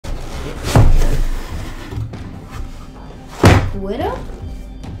Black Widow?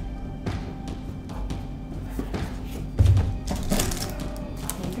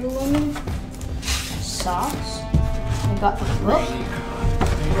 Wonder Woman? Socks? I got a book.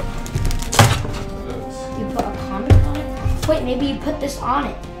 You put a comic on it? Wait, maybe you put this on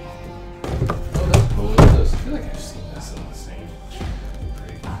it. Oh, that's cool. What is this? I feel like I've seen this in the same.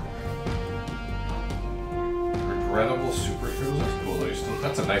 Regrettable Superheroes. That's cool.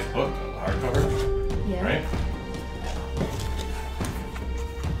 That's a nice book, though. The hardcover. Yeah. Right?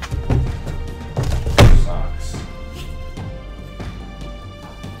 Socks.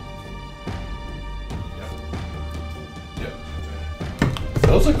 Yep.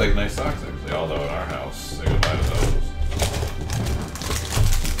 Those look like nice socks, actually. Although in our house, they would buy those.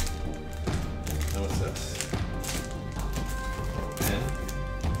 Now what's this? Pen?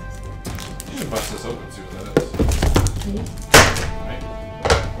 You should bust this open and see what that is. Right?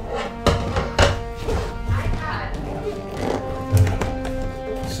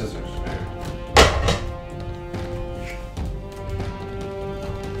 Scissors, weird.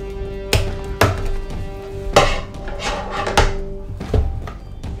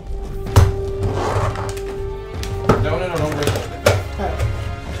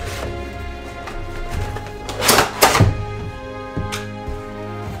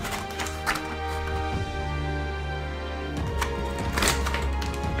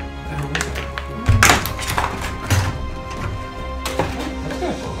 No, rip it.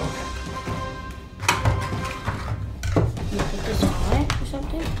 You put this on it or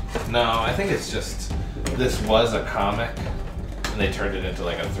something? No, I think it's just this was a comic, and they turned it into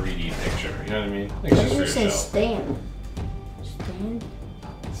like a 3D picture. You know what I mean? Like It just for just says yourself. stand. Stand?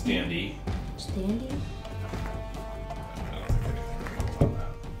 Standee. Standy? I don't think anything about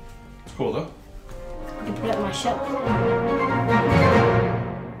that. It's cool though. You put it on my shelf.